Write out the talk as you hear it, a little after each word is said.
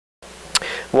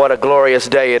What a glorious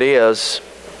day it is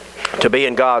to be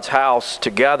in God's house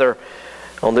together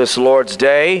on this Lord's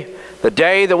Day, the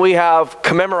day that we have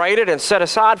commemorated and set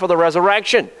aside for the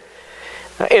resurrection.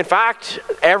 In fact,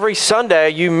 every Sunday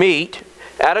you meet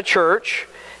at a church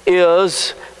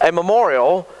is a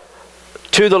memorial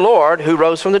to the Lord who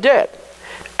rose from the dead.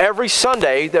 Every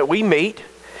Sunday that we meet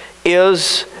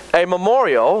is a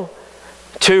memorial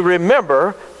to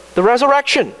remember the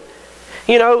resurrection.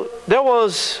 You know, there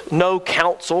was no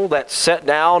council that sat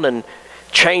down and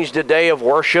changed a day of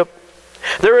worship.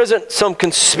 There isn't some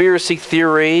conspiracy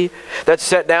theory that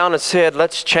sat down and said,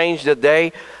 let's change the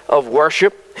day of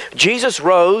worship. Jesus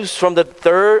rose from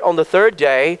on the third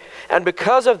day, and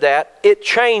because of that, it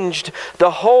changed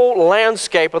the whole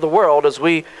landscape of the world as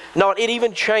we know it. It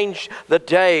even changed the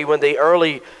day when the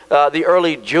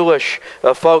early Jewish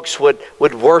folks would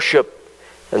worship.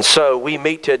 And so we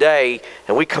meet today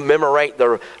and we commemorate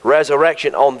the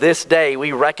resurrection. On this day,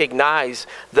 we recognize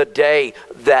the day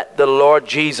that the Lord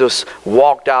Jesus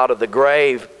walked out of the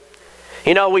grave.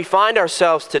 You know, we find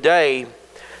ourselves today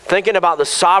thinking about the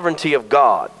sovereignty of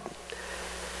God.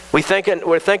 We're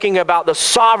thinking about the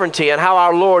sovereignty and how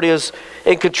our Lord is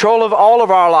in control of all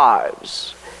of our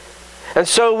lives. And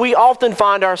so we often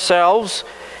find ourselves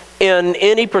in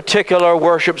any particular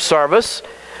worship service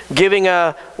giving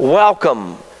a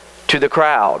welcome to the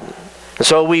crowd. And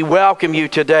so we welcome you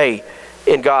today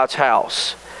in God's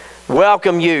house.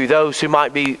 Welcome you, those who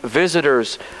might be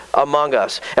visitors among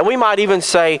us. And we might even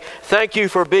say, thank you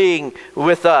for being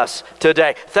with us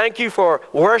today. Thank you for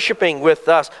worshiping with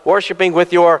us, worshiping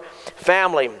with your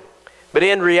family. But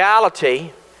in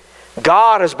reality,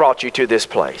 God has brought you to this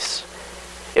place.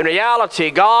 In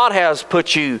reality, God has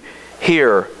put you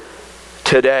here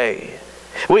today.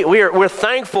 We're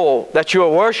thankful that you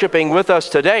are worshiping with us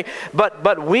today,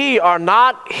 but we are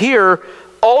not here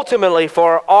ultimately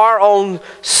for our own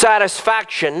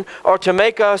satisfaction or to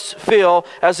make us feel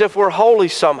as if we're holy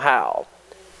somehow.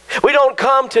 We don't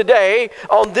come today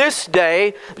on this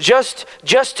day just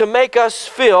to make us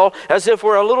feel as if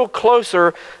we're a little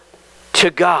closer to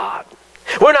God.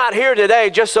 We're not here today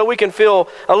just so we can feel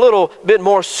a little bit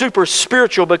more super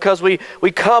spiritual because we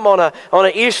come on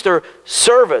an Easter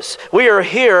service. We are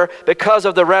here because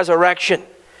of the resurrection.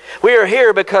 We are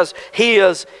here because He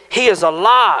is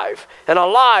alive and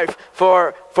alive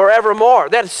forevermore.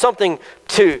 That is something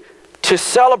to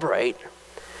celebrate.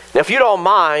 Now, if you don't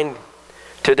mind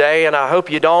today, and I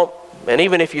hope you don't, and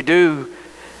even if you do,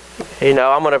 you know,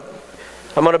 I'm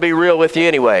gonna be real with you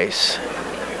anyways.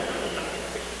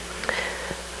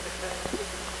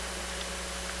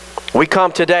 We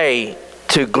come today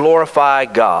to glorify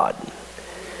God.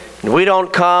 We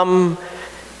don't come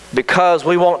because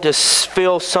we want to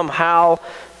feel somehow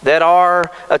that our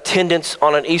attendance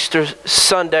on an Easter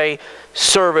Sunday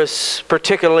service,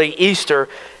 particularly Easter,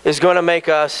 is going to make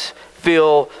us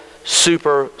feel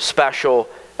super special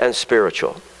and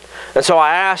spiritual. And so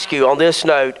I ask you on this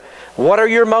note, what are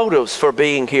your motives for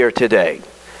being here today?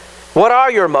 What are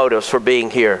your motives for being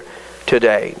here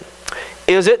today?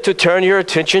 Is it to turn your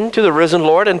attention to the risen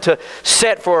Lord and to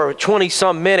set for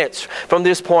 20-some minutes from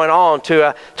this point on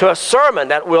to a sermon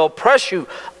that will press you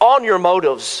on your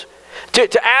motives?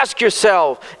 To ask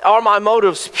yourself, are my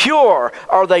motives pure?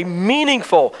 Are they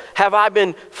meaningful? Have I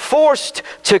been forced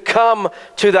to come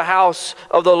to the house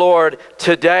of the Lord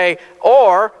today?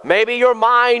 Or maybe your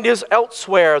mind is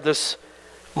elsewhere this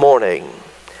morning.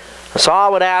 So I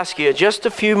would ask you, just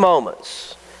a few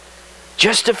moments,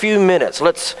 just a few minutes,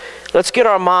 let's get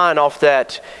our mind off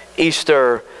that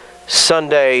Easter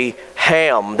Sunday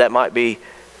ham that might be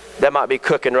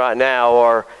cooking right now,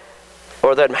 or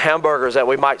that hamburgers that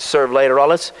we might serve later on.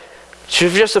 Let's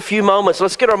just a few moments.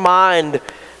 Let's get our mind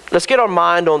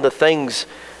on the things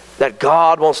that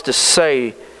God wants to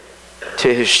say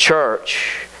to His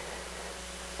church.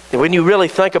 And when you really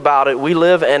think about it, we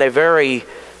live in a very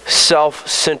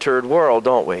self-centered world,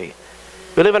 don't we?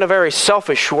 We live in a very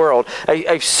selfish world,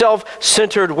 a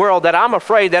self-centered world that I'm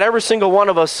afraid that every single one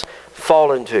of us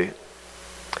fall into.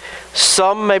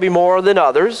 Some maybe more than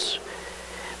others.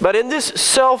 But in this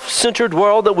self-centered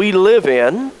world that we live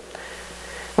in,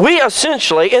 we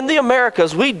essentially, in the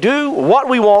Americas, we do what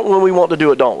we want when we want to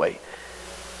do it, don't we?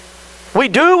 We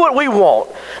do what we want.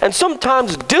 And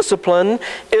sometimes discipline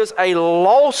is a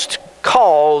lost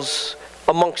cause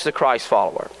amongst the Christ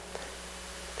follower.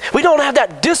 We don't have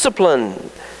that discipline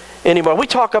anymore. We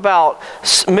talk about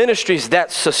ministries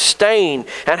that sustain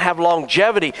and have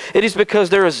longevity. It is because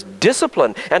there is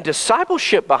discipline and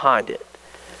discipleship behind it.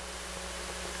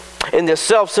 In this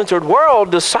self-centered world,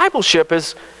 discipleship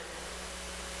is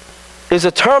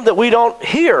a term that we don't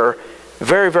hear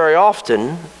very, very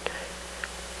often.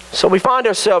 So we find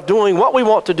ourselves doing what we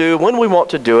want to do when we want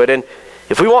to do it. And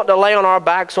if we want to lay on our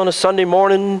backs on a Sunday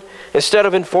morning instead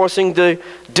of enforcing the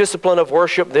discipline of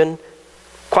worship, then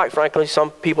quite frankly, some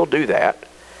people do that.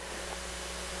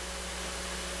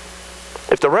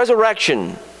 If the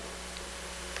resurrection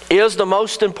is the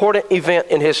most important event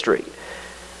in history,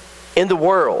 in the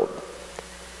world,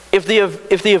 if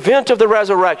the event of the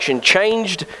resurrection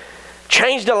changed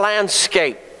the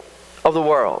landscape of the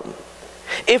world,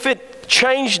 if it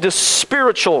changed the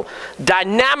spiritual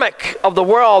dynamic of the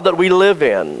world that we live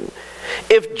in,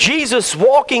 if Jesus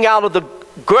walking out of the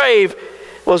grave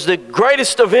was the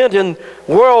greatest event in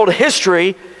world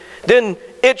history, then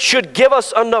it should give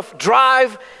us enough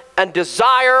drive and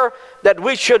desire that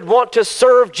we should want to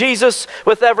serve Jesus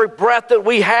with every breath that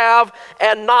we have,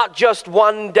 and not just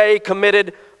one day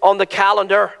committed on the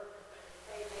calendar.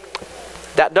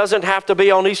 That doesn't have to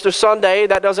be on Easter Sunday.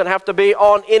 That doesn't have to be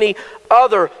on any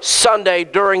other Sunday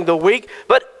during the week.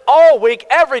 But all week,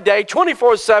 every day,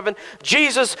 24/7,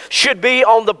 Jesus should be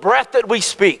on the breath that we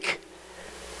speak.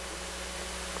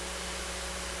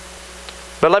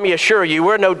 But let me assure you,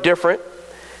 we're no different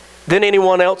than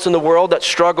anyone else in the world that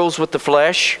struggles with the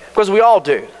flesh, because we all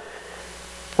do.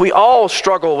 We all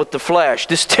struggle with the flesh.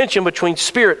 This tension between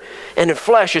spirit and the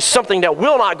flesh is something that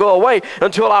will not go away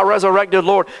until our resurrected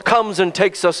Lord comes and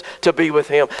takes us to be with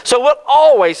Him. So we'll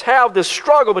always have this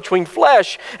struggle between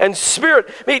flesh and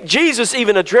spirit. I mean, Jesus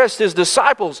even addressed His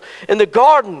disciples in the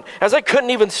garden as they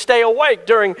couldn't even stay awake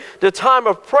during the time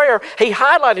of prayer. He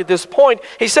highlighted this point.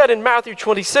 He said in Matthew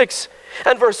 26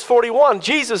 and verse 41,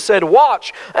 Jesus said,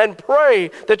 "Watch and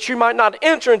pray that you might not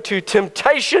enter into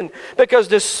temptation, because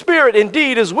the spirit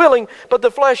indeed is willing, but the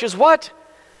flesh is" what?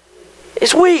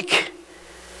 Is weak.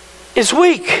 Is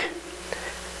weak.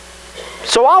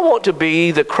 So I want to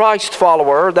be the Christ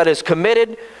follower that is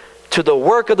committed to the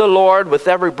work of the Lord with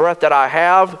every breath that I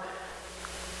have.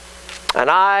 And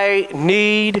I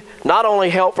need not only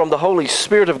help from the Holy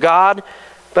Spirit of God,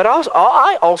 but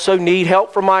I also need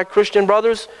help from my Christian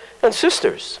brothers and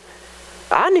sisters.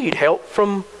 I need help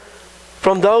from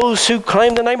those who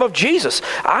claim the name of Jesus.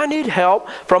 I need help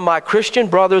from my Christian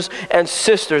brothers and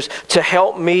sisters to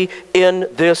help me in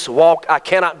this walk. I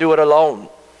cannot do it alone.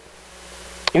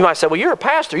 You might say, well, you're a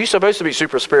pastor. You're supposed to be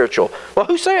super spiritual. Well,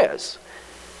 who says?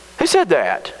 Who said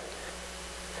that?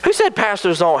 Who said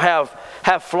pastors don't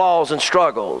have flaws and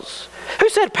struggles? Who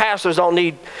said pastors don't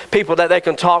need people that they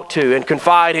can talk to and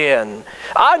confide in?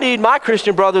 I need my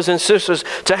Christian brothers and sisters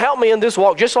to help me in this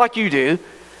walk just like you do.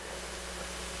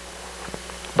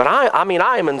 But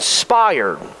I am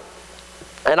inspired,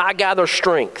 and I gather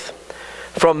strength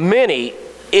from many,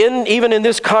 even in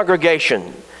this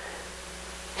congregation.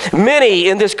 Many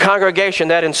in this congregation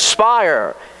that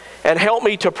inspire and help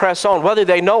me to press on, whether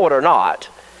they know it or not.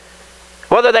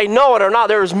 Whether they know it or not,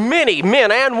 there's many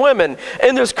men and women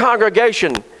in this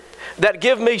congregation that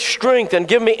give me strength and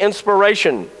give me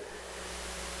inspiration.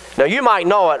 Now, you might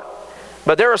know it,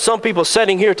 but there are some people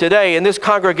sitting here today in this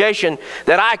congregation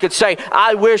that I could say,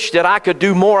 I wish that I could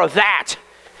do more of that.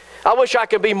 I wish I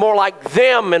could be more like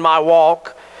them in my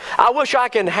walk. I wish I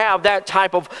can have that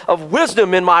type of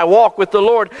wisdom in my walk with the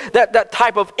Lord, that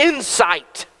type of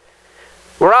insight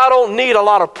where I don't need a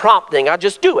lot of prompting. I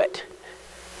just do it.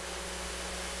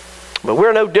 But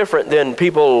we're no different than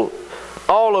people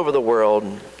all over the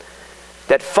world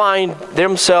that find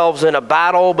themselves in a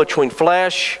battle between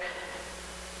flesh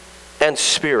and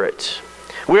spirit.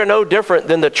 We're no different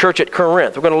than the church at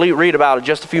Corinth. We're going to read about it in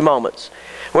just a few moments.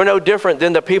 We're no different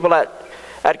than the people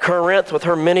at Corinth with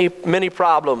her many, many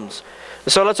problems.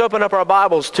 So let's open up our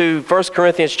Bibles to 1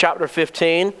 Corinthians chapter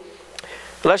 15.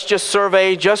 Let's just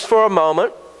survey just for a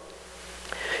moment.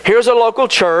 Here's a local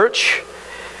church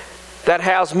that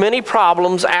has many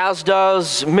problems, as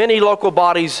does many local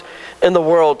bodies in the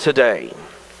world today.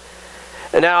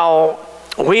 Now,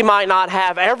 we might not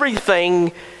have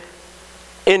everything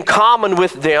in common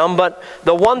with them, but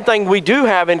the one thing we do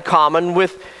have in common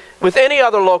with any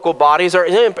other local bodies are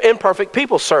imperfect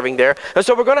people serving there. And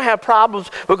so we're going to have problems,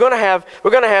 we're going to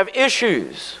have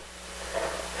issues.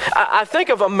 I think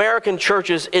of American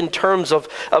churches in terms of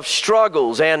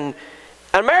struggles, and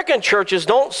American churches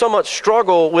don't so much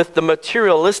struggle with the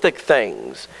materialistic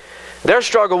things. Their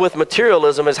struggle with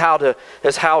materialism is how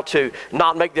to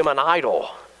not make them an idol.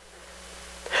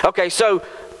 Okay, so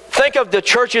think of the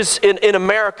churches in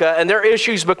America, and their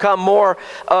issues become more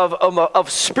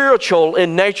of spiritual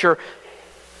in nature.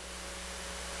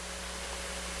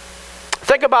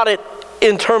 Think about it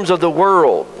in terms of the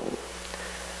world.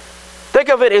 Think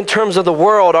of it in terms of the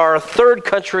world, our third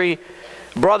country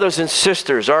brothers and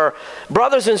sisters, our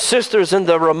brothers and sisters in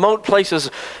the remote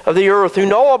places of the earth who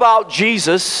know about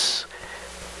Jesus.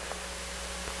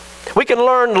 We can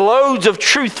learn loads of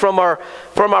truth from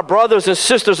our brothers and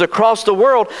sisters across the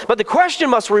world. But the question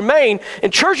must remain,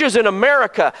 in churches in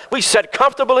America, we sit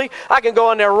comfortably. I can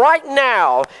go in there right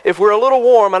now if we're a little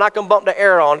warm and I can bump the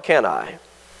air on, can I?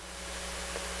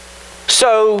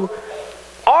 So,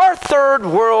 our third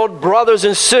world brothers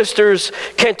and sisters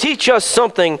can teach us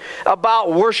something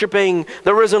about worshiping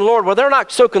the risen Lord. Well, they're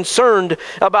not so concerned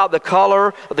about the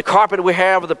color of the carpet we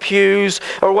have, or the pews,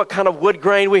 or what kind of wood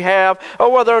grain we have,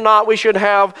 or whether or not we should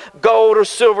have gold or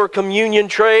silver communion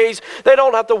trays. They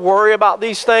don't have to worry about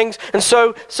these things. And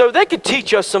so they could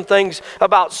teach us some things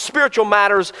about spiritual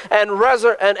matters and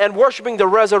worshiping the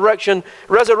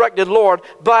resurrected Lord.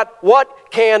 But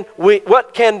what can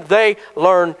they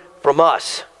learn from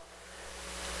us?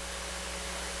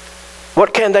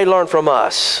 What can they learn from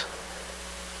us?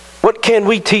 What can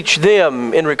we teach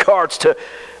them in regards to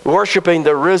worshiping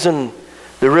the risen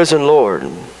Lord?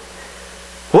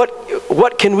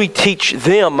 What can we teach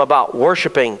them about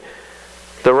worshiping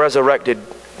the resurrected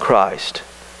Christ?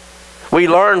 We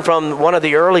learn from one of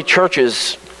the early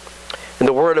churches in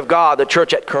the Word of God, the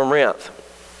church at Corinth.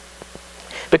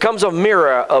 Becomes a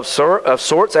mirror of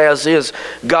sorts, as is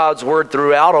God's Word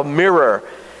throughout, a mirror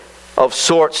of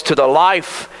sorts to the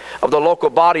life of the local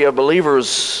body of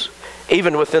believers,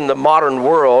 even within the modern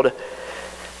world.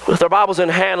 With our Bibles in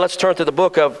hand, let's turn to the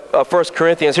book of 1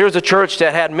 Corinthians. Here's a church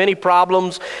that had many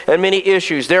problems and many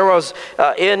issues. There was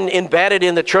embedded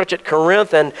in the church at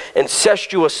Corinth an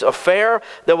incestuous affair.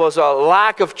 There was a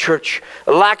lack of church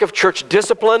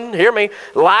discipline. Hear me,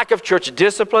 lack of church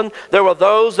discipline. There were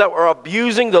those that were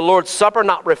abusing the Lord's Supper,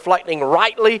 not reflecting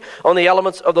rightly on the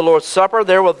elements of the Lord's Supper.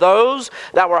 There were those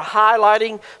that were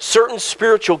highlighting certain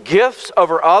spiritual gifts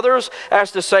over others,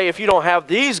 as to say, if you don't have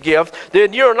these gifts,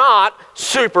 then you're not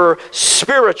super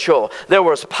spiritual. There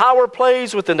was power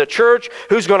plays within the church.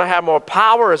 Who's going to have more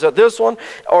power? Is it this one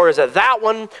or is it that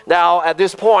one? Now, at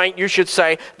this point, you should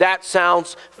say, that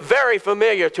sounds very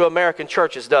familiar to American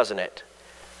churches, doesn't it?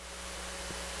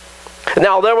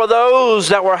 Now, there were those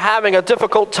that were having a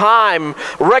difficult time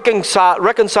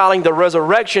reconciling the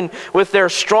resurrection with their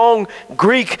strong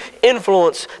Greek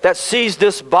influence that sees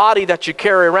this body that you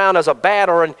carry around as a bad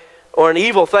or an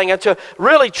evil thing. And to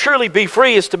really truly be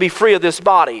free is to be free of this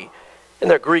body, in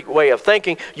their Greek way of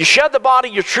thinking. You shed the body,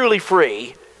 you're truly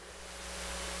free.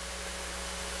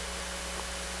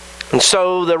 And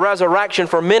so the resurrection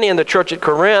for many in the church at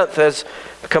Corinth has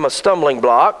become a stumbling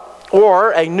block,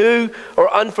 or a new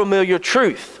or unfamiliar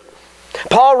truth.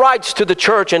 Paul writes to the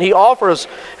church and he offers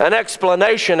an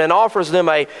explanation and offers them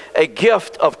a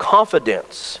gift of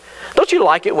confidence. Don't you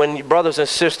like it when brothers and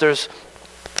sisters,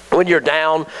 when you're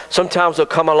down, sometimes they'll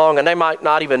come along and they might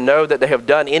not even know that they have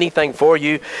done anything for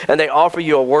you, and they offer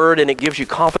you a word and it gives you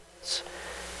confidence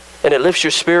and it lifts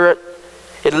your spirit,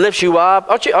 it lifts you up.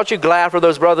 Aren't you glad for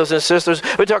those brothers and sisters?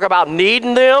 We talk about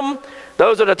needing them.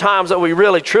 Those are the times that we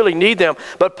really truly need them.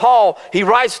 But Paul, he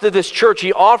writes to this church,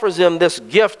 he offers them this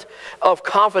gift of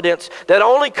confidence that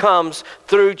only comes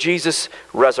through Jesus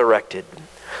resurrected.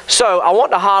 So I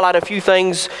want to highlight a few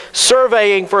things,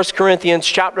 surveying 1 Corinthians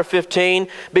chapter 15.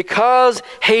 Because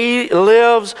he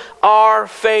lives, our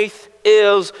faith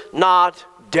is not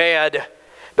dead.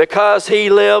 Because he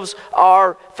lives,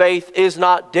 our faith is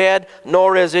not dead,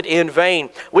 nor is it in vain.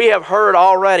 We have heard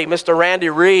already Mr. Randy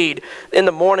read in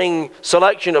the morning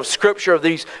selection of Scripture of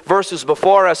these verses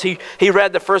before us. He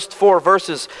read the first 4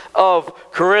 verses of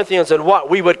Corinthians in what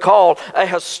we would call a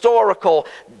historical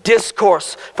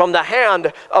discourse from the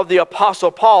hand of the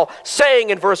Apostle Paul, saying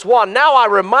in verse 1, "Now I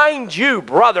remind you,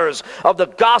 brothers, of the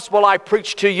gospel I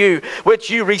preached to you, which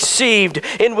you received,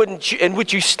 in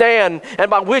which you stand, and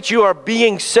by which you are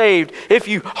being saved, if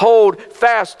you hold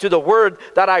fast to the word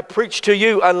that I preached to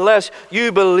you, unless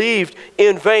you believed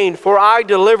in vain. For I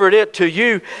delivered it to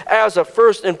you as of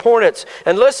first importance."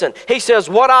 And listen, he says,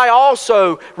 "What I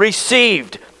also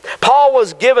received." Paul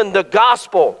was given the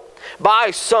gospel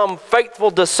by some faithful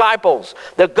disciples.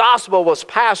 The gospel was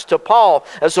passed to Paul,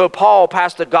 and so Paul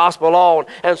passed the gospel on,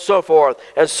 and so forth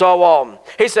and so on.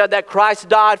 He said that Christ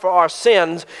died for our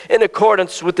sins in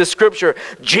accordance with the Scripture.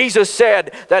 Jesus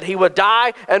said that he would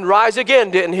die and rise again,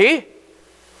 didn't he?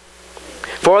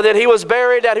 For that he was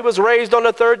buried, that he was raised on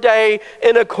the 3rd day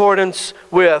in accordance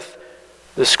with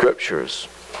the Scriptures.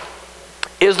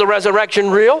 Is the resurrection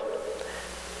real?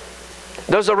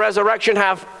 Does the resurrection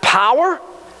have power?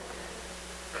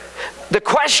 The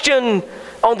question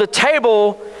on the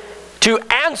table to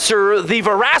answer the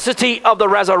veracity of the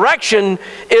resurrection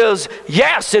is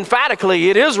yes, emphatically,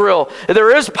 it is real.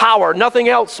 There is power. Nothing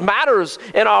else matters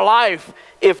in our life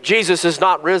if Jesus is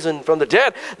not risen from the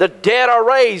dead. The dead are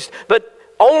raised, but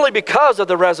only because of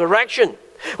the resurrection.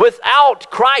 Without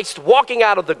Christ walking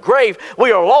out of the grave,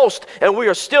 we are lost and we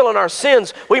are still in our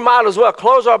sins. We might as well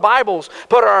close our Bibles,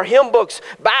 put our hymn books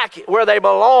back where they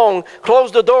belong,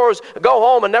 close the doors, go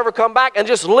home and never come back, and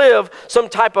just live some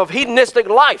type of hedonistic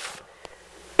life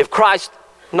if Christ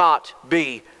not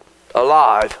be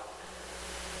alive.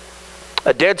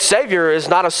 A dead Savior is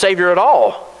not a Savior at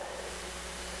all.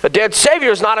 A dead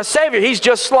Savior is not a Savior. He's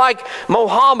just like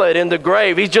Muhammad in the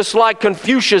grave. He's just like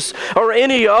Confucius or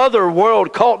any other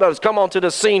world cult that has come onto the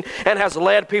scene and has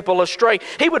led people astray.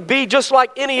 He would be just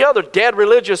like any other dead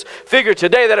religious figure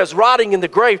today that is rotting in the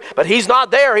grave. But he's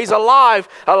not there. He's alive,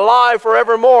 alive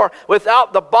forevermore.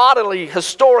 Without the bodily,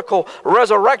 historical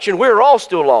resurrection, we're all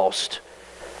still lost.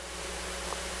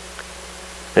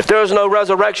 If there is no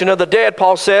resurrection of the dead,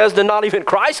 Paul says, then not even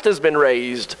Christ has been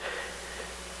raised.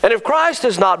 And if Christ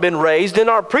has not been raised, then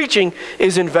our preaching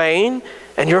is in vain,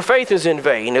 and your faith is in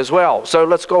vain as well. So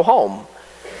let's go home.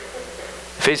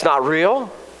 If He's not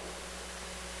real,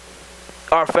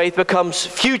 our faith becomes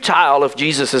futile if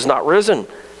Jesus is not risen.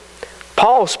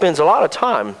 Paul spends a lot of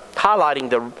time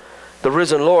highlighting the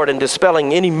risen Lord and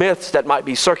dispelling any myths that might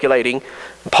be circulating.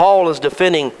 Paul is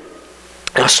defending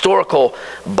historical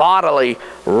bodily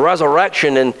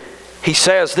resurrection, and he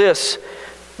says this,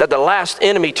 that the last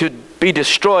enemy to be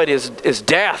destroyed is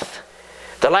death.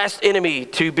 The last enemy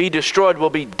to be destroyed will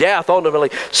be death. Ultimately,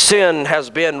 sin has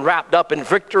been wrapped up in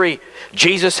victory.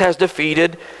 Jesus has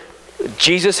defeated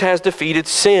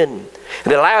sin.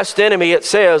 And the last enemy, it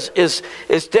says, is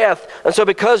death. And so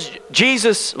because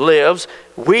Jesus lives,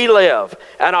 we live.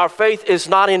 And our faith is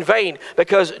not in vain.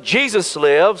 Because Jesus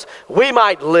lives, we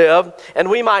might live and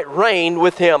we might reign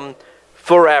with Him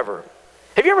forever.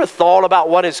 Have you ever thought about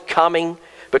what is coming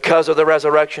because of the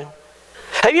resurrection?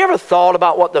 Have you ever thought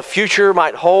about what the future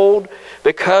might hold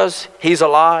because He's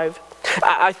alive?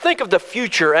 I think of the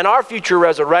future and our future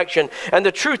resurrection and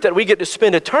the truth that we get to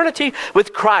spend eternity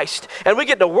with Christ and we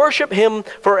get to worship Him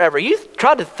forever. You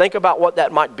tried to think about what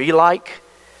that might be like?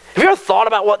 Have you ever thought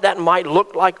about what that might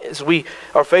look like as we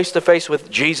are face to face with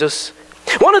Jesus?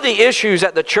 One of the issues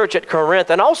at the church at Corinth,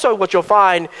 and also what you'll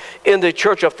find in the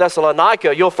church of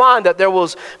Thessalonica, you'll find that there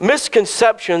was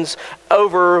misconceptions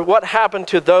over what happened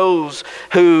to those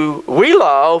who we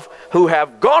love, who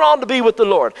have gone on to be with the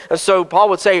Lord. And so Paul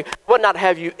would say, "I would not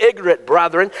have you ignorant,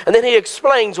 brethren." And then he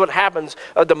explains what happens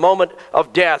at the moment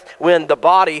of death, when the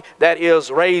body that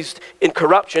is raised in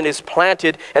corruption is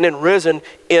planted and then risen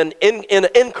in an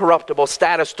incorruptible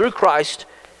status through Christ.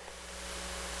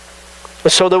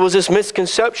 So there was this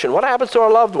misconception. What happens to our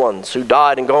loved ones who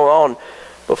died and go on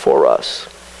before us?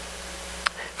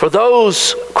 For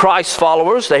those Christ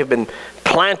followers, they have been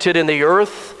planted in the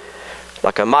earth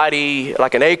like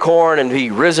an acorn, and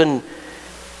be risen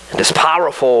in this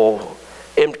powerful,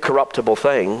 incorruptible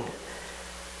thing.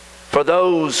 For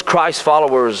those Christ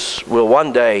followers will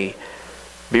one day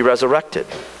be resurrected.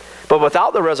 But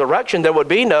without the resurrection, there would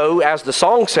be no, as the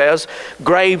song says,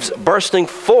 graves bursting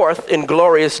forth in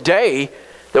glorious day.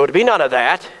 There would be none of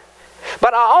that.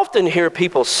 But I often hear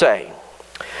people say,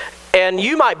 and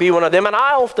you might be one of them, and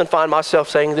I often find myself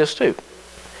saying this too,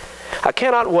 I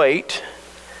cannot wait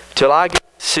till I get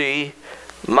to see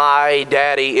my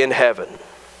daddy in heaven.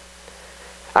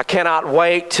 I cannot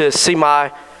wait to see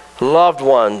my loved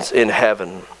ones in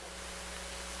heaven.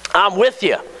 I'm with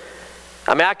you.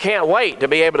 I mean, I can't wait to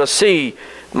be able to see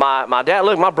my dad.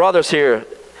 Look, my brother's here.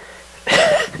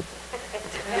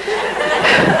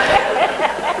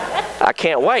 I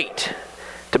can't wait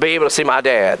to be able to see my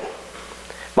dad.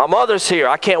 My mother's here.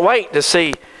 I can't wait to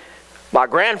see my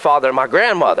grandfather and my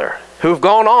grandmother who've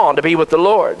gone on to be with the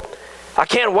Lord. I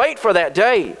can't wait for that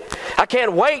day. I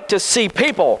can't wait to see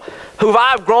people who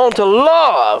I've grown to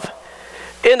love.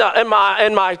 In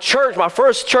my church, my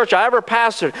first church I ever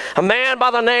pastored, a man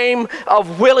by the name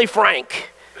of Willie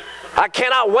Frank. I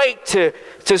cannot wait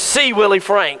to see Willie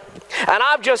Frank. And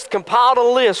I've just compiled a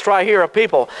list right here of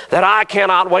people that I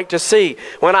cannot wait to see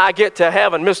when I get to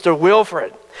heaven. Mr.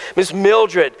 Wilfred, Miss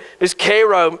Mildred, Miss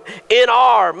Cairo,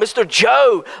 NR, Mr.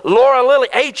 Joe, Laura Lily,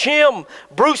 HM,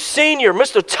 Bruce Sr.,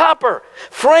 Mr. Tupper,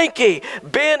 Frankie,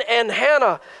 Ben and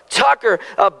Hannah, Tucker,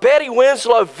 Betty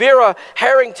Winslow, Vera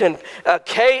Harrington,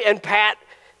 Kay and Pat,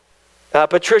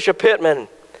 Patricia Pittman,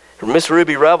 Miss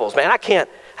Ruby Revels. Man, I can't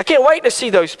wait to see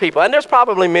those people. And there's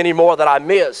probably many more that I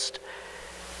missed.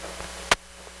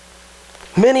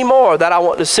 Many more that I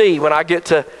want to see when I get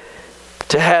to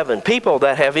to heaven. People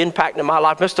that have impacted my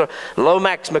life. Mr.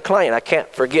 Lomax McLean. I can't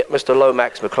forget Mr.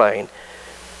 Lomax McLean.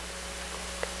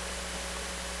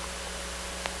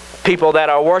 People that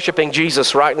are worshiping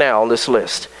Jesus right now on this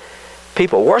list.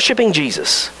 People worshiping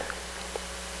Jesus.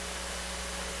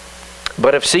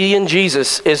 But if seeing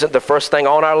Jesus isn't the first thing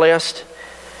on our list,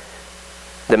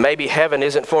 then maybe heaven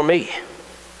isn't for me.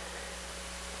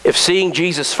 If seeing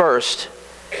Jesus first,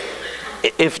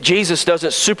 if Jesus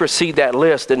doesn't supersede that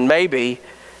list, then maybe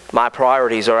my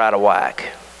priorities are out of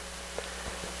whack.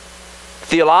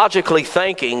 Theologically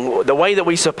thinking, the way that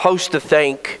we're supposed to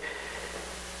think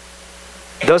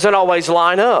doesn't always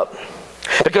line up.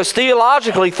 Because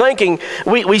theologically thinking,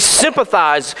 we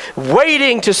sympathize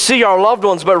waiting to see our loved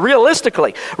ones, but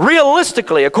realistically,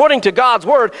 according to God's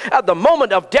word, at the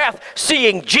moment of death,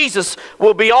 seeing Jesus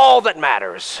will be all that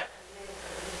matters.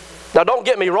 Now don't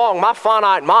get me wrong, my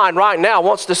finite mind right now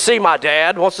wants to see my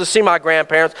dad, wants to see my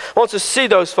grandparents, wants to see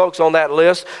those folks on that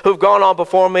list who've gone on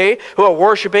before me, who are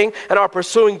worshiping and are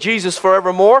pursuing Jesus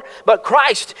forevermore. But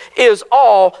Christ is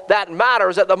all that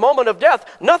matters. At the moment of death,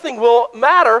 nothing will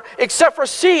matter except for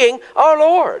seeing our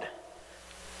Lord.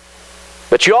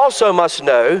 But you also must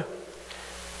know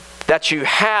that you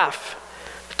have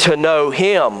to know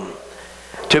Him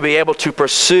to be able to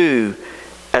pursue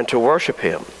and to worship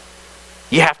Him.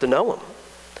 You have to know Him.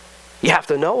 You have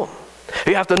to know Him.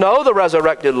 You have to know the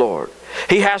resurrected Lord.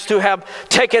 He has to have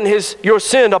taken your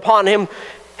sin upon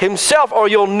Himself, or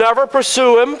you'll never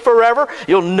pursue Him forever.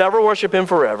 You'll never worship Him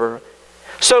forever.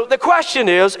 So the question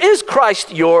is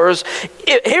Christ yours?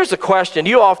 Here's the question.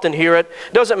 You often hear it.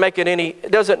 Doesn't make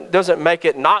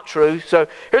it not true. So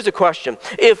here's the question.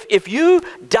 If you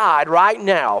died right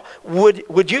now,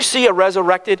 would you see a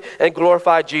resurrected and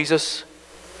glorified Jesus?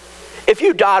 If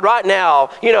you died right now,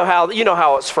 you know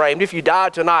how it's framed. If you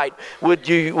died tonight, would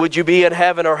you be in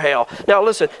heaven or hell? Now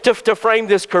listen, to frame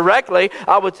this correctly,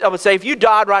 I would say if you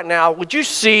died right now, would you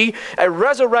see a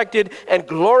resurrected and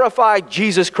glorified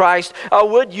Jesus Christ, or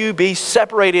would you be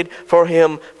separated from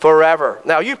Him forever?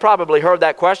 Now you've probably heard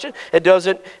that question. It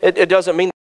doesn't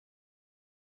mean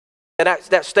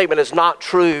that statement is not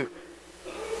true.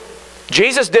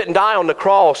 Jesus didn't die on the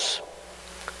cross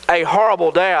a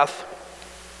horrible death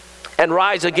and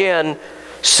rise again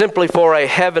simply for a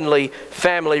heavenly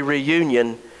family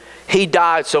reunion. He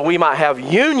died so we might have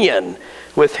union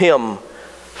with Him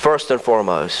first and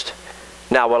foremost.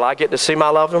 Now, will I get to see my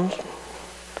loved ones?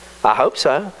 I hope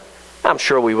so. I'm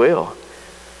sure we will.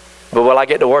 But will I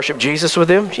get to worship Jesus with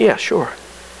them? Yeah, sure.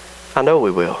 I know we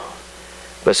will.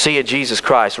 But seeing Jesus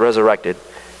Christ resurrected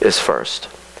is first.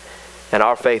 And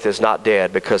our faith is not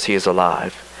dead because He is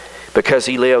alive. Because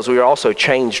He lives, we are also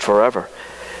changed forever.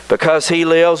 Because He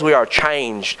lives, we are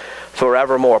changed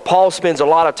forevermore. Paul spends a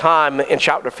lot of time in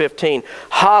chapter 15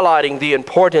 highlighting the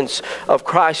importance of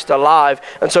Christ alive.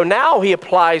 And so now he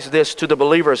applies this to the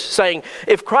believers, saying,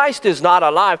 if Christ is not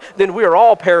alive, then we are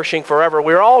all perishing forever.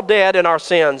 We're all dead in our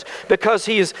sins. Because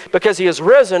He is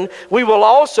risen, we will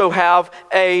also have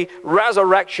a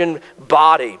resurrection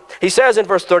body. He says in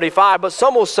verse 35, but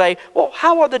some will say, well,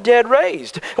 how are the dead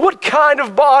raised? What kind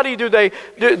of body do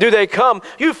they come?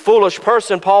 You foolish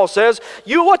person, Paul says,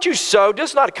 what you sow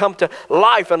does not come to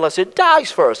life unless it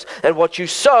dies first. And what you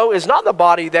sow is not the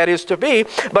body that is to be,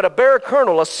 but a bare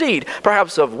kernel, a seed,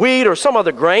 perhaps of wheat or some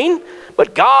other grain.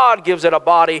 But God gives it a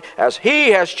body as He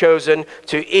has chosen.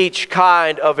 To each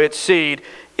kind of its seed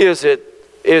is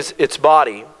its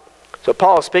body. So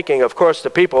Paul is speaking, of course,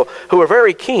 to people who are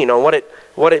very keen on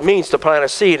what it means to plant a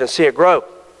seed and see it grow.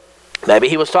 Maybe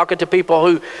he was talking to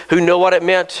people who know what it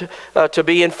meant to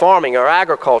be in farming or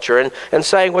agriculture, and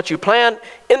saying what you plant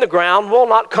in the ground will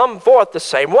not come forth the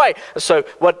same way. So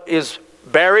what is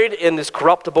buried in this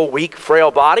corruptible, weak,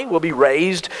 frail body will be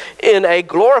raised in a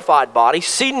glorified body,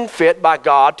 seen fit by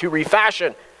God to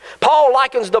refashion. Paul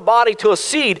likens the body to a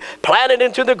seed planted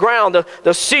into the ground.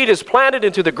 The seed is planted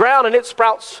into the ground, and it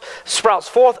sprouts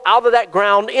forth out of that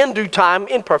ground in due time,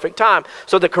 in perfect time.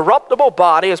 So the corruptible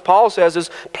body, as Paul says, is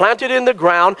planted in the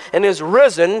ground and is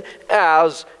risen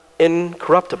as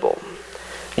incorruptible.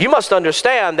 You must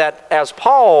understand that as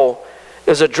Paul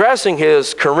is addressing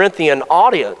his Corinthian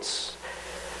audience,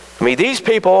 these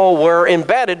people were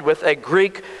embedded with a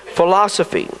Greek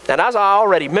philosophy. And as I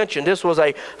already mentioned, this was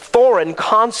a foreign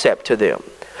concept to them.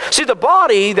 See, the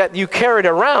body that you carried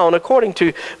around, according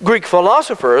to Greek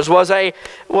philosophers, was a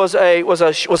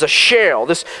shell.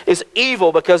 This is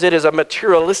evil because it is a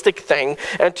materialistic thing,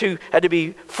 and to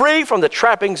be free from the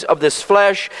trappings of this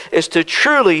flesh is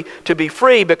truly to be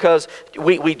free, because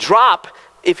we drop,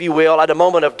 if you will, at a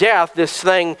moment of death, this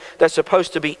thing that's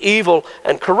supposed to be evil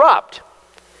and corrupt.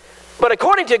 But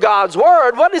according to God's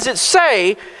Word, what does it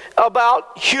say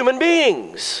about human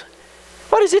beings?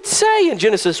 What does it say in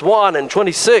Genesis 1 and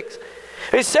 26?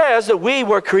 It says that we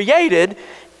were created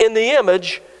in the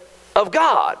image of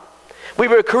God. We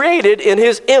were created in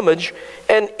His image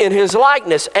and in His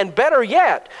likeness. And better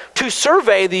yet, to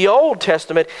survey the Old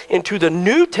Testament into the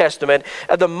New Testament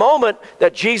at the moment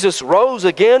that Jesus rose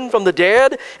again from the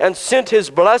dead and sent His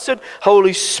blessed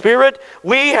Holy Spirit,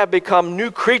 we have become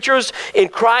new creatures in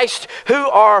Christ who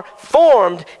are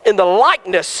formed in the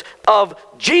likeness of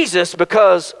Jesus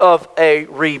because of a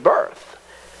rebirth.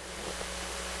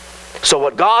 So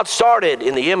what God started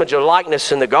in the image of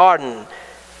likeness in the garden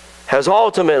has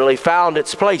ultimately found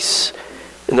its place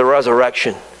in the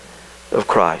resurrection of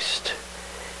Christ.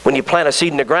 When you plant a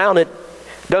seed in the ground, it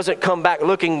doesn't come back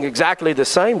looking exactly the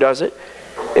same, does it?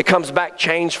 It comes back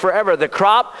changed forever. The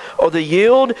crop or the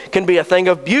yield can be a thing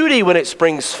of beauty when it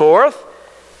springs forth.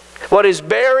 What is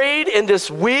buried in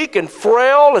this weak and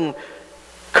frail and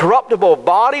corruptible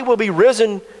body will be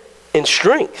risen in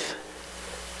strength.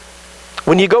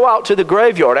 When you go out to the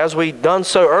graveyard, as we've done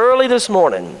so early this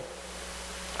morning,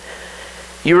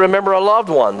 you remember a loved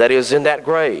one that is in that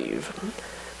grave.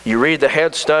 You read the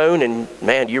headstone and,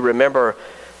 man, you remember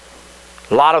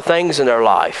a lot of things in their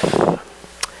life.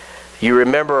 You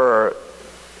remember,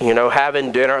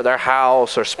 having dinner at their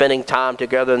house or spending time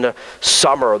together in the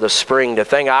summer or the spring. The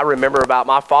thing I remember about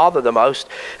my father the most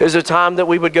is the time that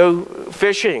we would go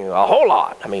fishing. A whole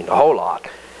lot.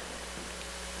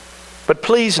 But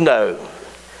please know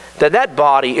that that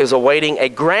body is awaiting a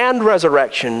grand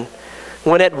resurrection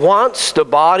when at once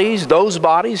those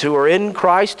bodies who are in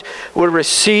Christ will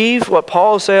receive what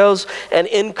Paul says, an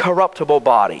incorruptible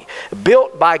body,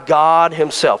 built by God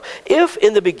Himself. If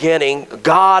in the beginning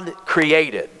God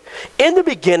created, in the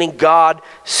beginning God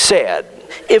said,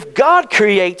 if God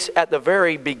creates at the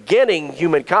very beginning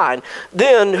humankind,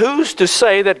 then who's to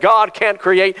say that God can't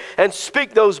create and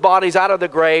speak those bodies out of the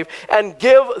grave and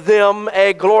give them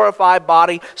a glorified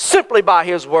body simply by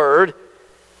His Word?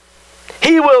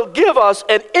 He will give us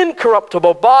an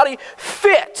incorruptible body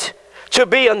fit to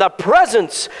be in the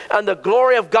presence and the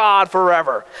glory of God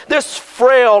forever. This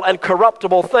frail and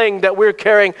corruptible thing that we're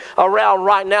carrying around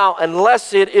right now,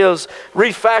 unless it is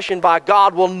refashioned by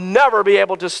God, will never be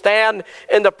able to stand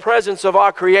in the presence of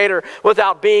our Creator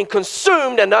without being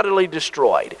consumed and utterly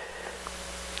destroyed.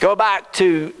 Go back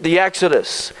to the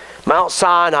Exodus, Mount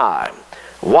Sinai.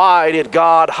 Why did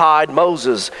God hide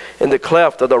Moses in the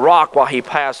cleft of the rock while he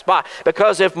passed by?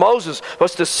 Because if Moses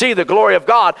was to see the glory of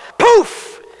God,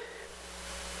 poof,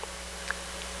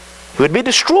 he would be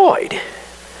destroyed.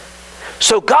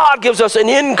 So God gives us an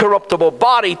incorruptible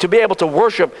body to be able to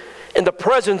worship in the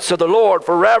presence of the Lord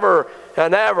forever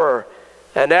and ever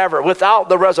and ever. Without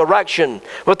the resurrection,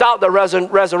 without the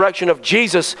resurrection of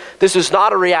Jesus, this is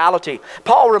not a reality.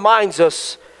 Paul reminds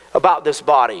us about this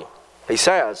body. He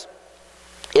says,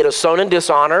 it is sown in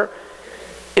dishonor,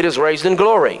 it is raised in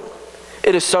glory.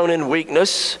 It is sown in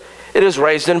weakness, it is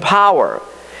raised in power.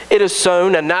 It is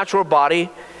sown a natural body,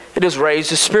 it is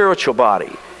raised a spiritual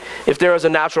body. If there is a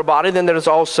natural body, then there is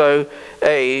also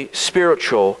a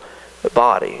spiritual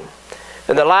body.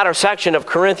 In the latter section of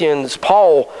Corinthians,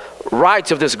 Paul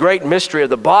writes of this great mystery of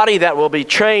the body that will be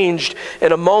changed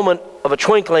in a moment of a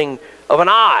twinkling of an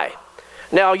eye.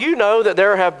 Now, you know that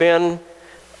there have been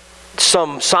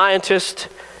some scientists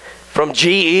from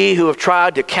GE who have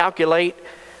tried to calculate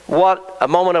what a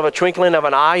moment of a twinkling of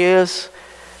an eye is.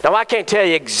 Now, I can't tell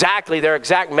you exactly their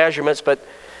exact measurements, but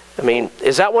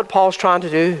is that what Paul's trying to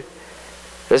do?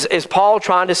 Is Paul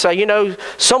trying to say,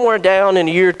 somewhere down in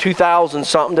the year 2000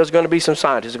 something, there's going to be some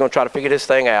scientists who are going to try to figure this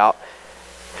thing out?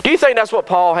 Do you think that's what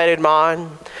Paul had in mind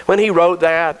when he wrote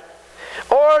that?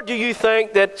 Or do you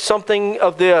think that something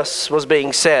of this was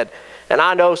being said? And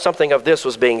I know something of this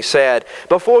was being said.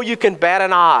 Before you can bat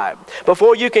an eye,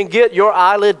 before you can get your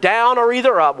eyelid down or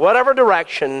either up, whatever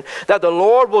direction, that the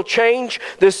Lord will change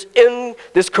this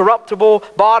corruptible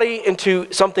body into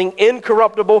something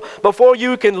incorruptible, before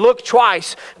you can look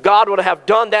twice, God would have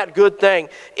done that good thing.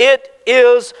 It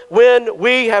is when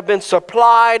we have been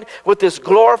supplied with this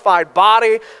glorified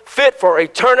body, fit for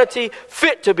eternity,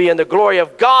 fit to be in the glory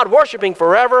of God, worshiping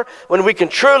forever, when we can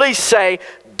truly say,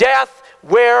 death,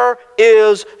 where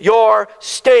is your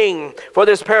sting? For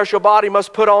this perishable body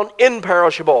must put on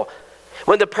imperishable.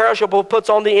 When the perishable puts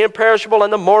on the imperishable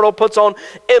and the mortal puts on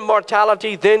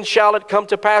immortality, then shall it come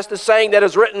to pass the saying that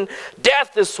is written,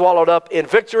 death is swallowed up in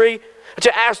victory.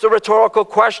 to ask the rhetorical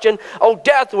question, "O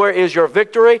death, where is your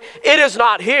victory? It is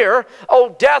not here. O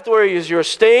death, where is your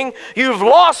sting?" You've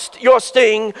lost your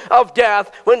sting of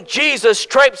death when Jesus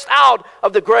traipsed out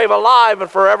of the grave alive and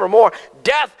forevermore.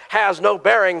 Death has no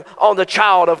bearing on the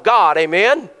child of God.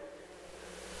 Amen?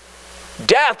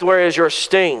 Death, where is your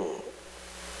sting?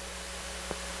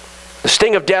 The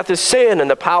sting of death is sin, and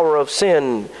the power of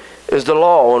sin is the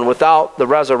law. And without the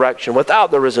resurrection,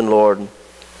 without the risen Lord,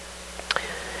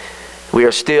 we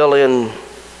are still in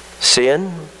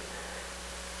sin.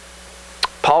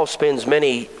 Paul spends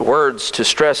many words to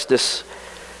stress this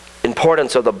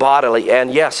importance of the bodily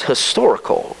and, yes,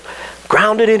 historical,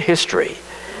 grounded in history.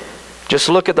 Just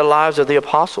look at the lives of the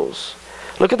apostles.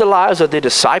 Look at the lives of the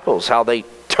disciples, how they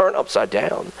turn upside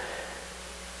down.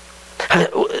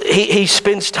 He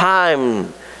spends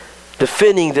time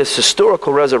defending this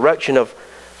historical resurrection of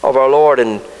our Lord,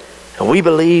 and we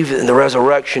believe in the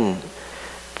resurrection.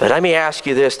 But let me ask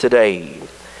you this today.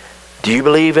 Do you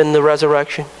believe in the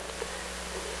resurrection?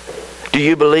 Do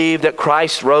you believe that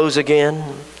Christ rose again?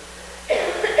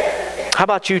 How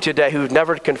about you today who've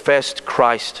never confessed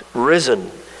Christ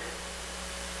risen?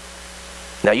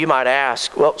 Now you might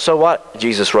ask, well, so what?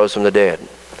 Jesus rose from the dead.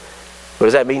 What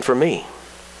does that mean for me?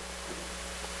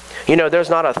 You know, there's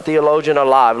not a theologian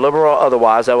alive, liberal or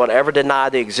otherwise, that would ever deny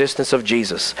the existence of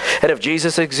Jesus. And if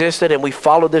Jesus existed and we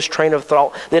follow this train of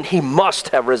thought, then he must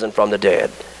have risen from the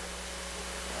dead.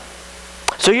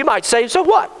 So you might say, so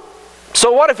what?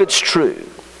 So what if it's true?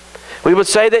 We would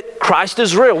say that Christ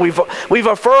is real. We've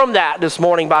affirmed that this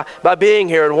morning by being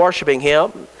here and worshiping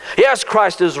him. Yes,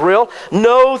 Christ is real.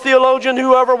 No theologian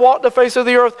who ever walked the face of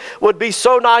the earth would be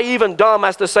so naive and dumb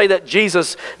as to say that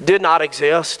Jesus did not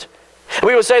exist.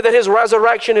 We would say that his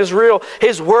resurrection is real.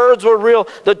 His words were real.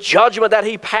 The judgment that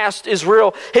he passed is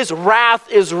real. His wrath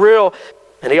is real.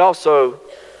 And he also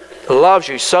loves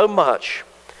you so much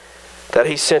that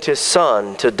he sent his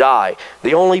son to die.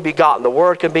 The only begotten. The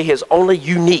word can be his only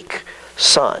unique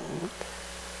son.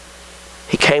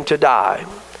 He came to die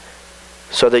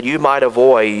so that you might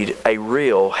avoid a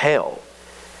real hell.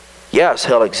 Yes,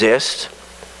 hell exists.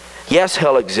 Yes,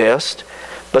 hell exists.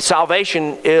 But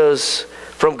salvation is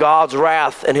from God's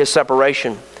wrath and his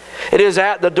separation. It is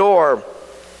at the door.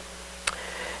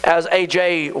 As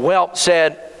A.J. Welch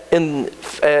said in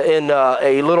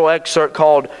a little excerpt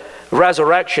called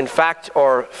Resurrection, Fact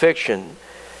or Fiction.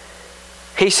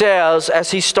 He says,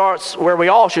 as he starts where we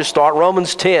all should start,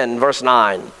 Romans 10, verse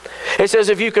 9. It says,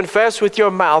 if you confess with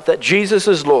your mouth that Jesus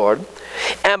is Lord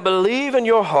and believe in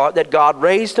your heart that God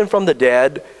raised him from the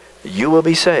dead, you will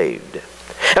be saved.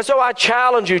 And so I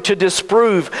challenge you to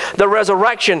disprove the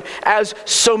resurrection as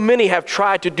so many have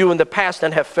tried to do in the past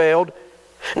and have failed.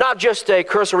 Not just a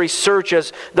cursory search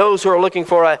as those who are looking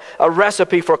for a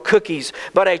recipe for cookies,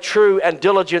 but a true and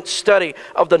diligent study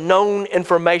of the known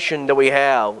information that we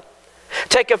have.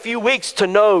 Take a few weeks to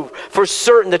know for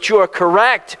certain that you are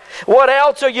correct. What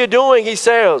else are you doing, he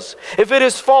says? If it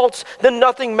is false, then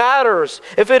nothing matters.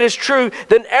 If it is true,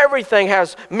 then everything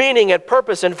has meaning and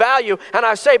purpose and value. And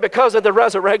I say because of the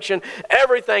resurrection,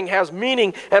 everything has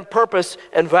meaning and purpose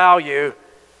and value.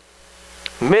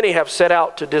 Many have set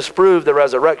out to disprove the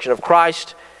resurrection of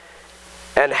Christ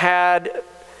and had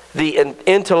the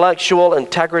intellectual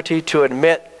integrity to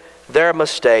admit their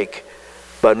mistake,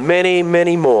 but many,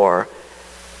 many more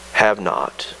have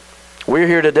not. We're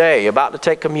here today about to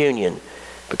take communion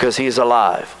because he is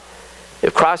alive.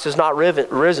 If Christ is not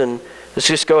risen, let's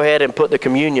just go ahead and put the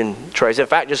communion trays. In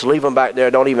fact, just leave them back there.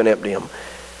 Don't even empty them.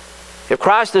 If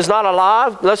Christ is not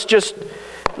alive, let's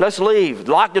leave.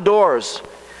 Lock the doors.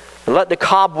 And let the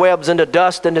cobwebs and the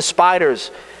dust and the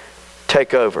spiders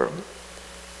take over.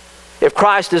 If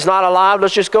Christ is not alive,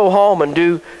 let's just go home and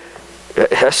do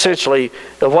essentially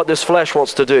what this flesh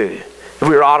wants to do, if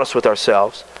we're honest with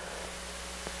ourselves.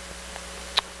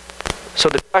 So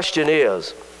the question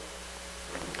is,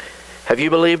 have you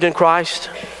believed in Christ,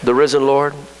 the risen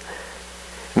Lord?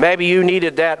 Maybe you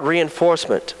needed that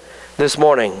reinforcement this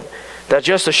morning that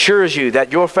just assures you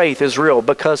that your faith is real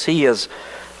because he is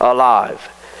alive.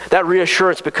 That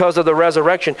reassurance because of the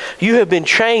resurrection. You have been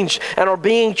changed and are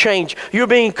being changed. You're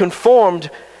being conformed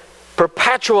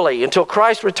perpetually until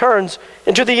Christ returns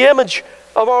into the image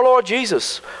of our Lord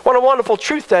Jesus. What a wonderful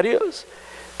truth that is.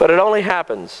 But it only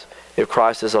happens if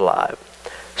Christ is alive.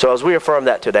 So as we affirm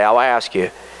that today, I'll ask you,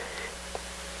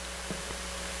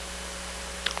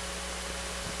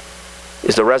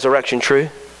 is the resurrection true?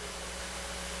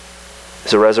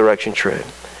 Is the resurrection true?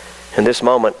 In this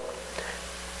moment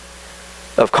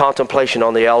of contemplation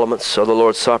on the elements of the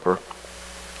Lord's Supper,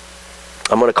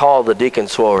 I'm going to call the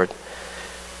deacons forward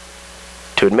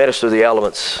to administer the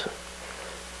elements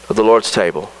of the Lord's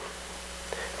table.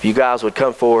 If you guys would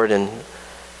come forward and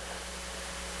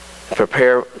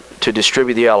prepare to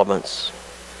distribute the elements.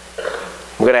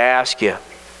 I'm going to ask you,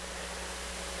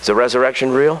 is the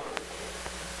resurrection real?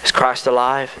 Is Christ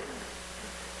alive?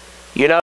 You know,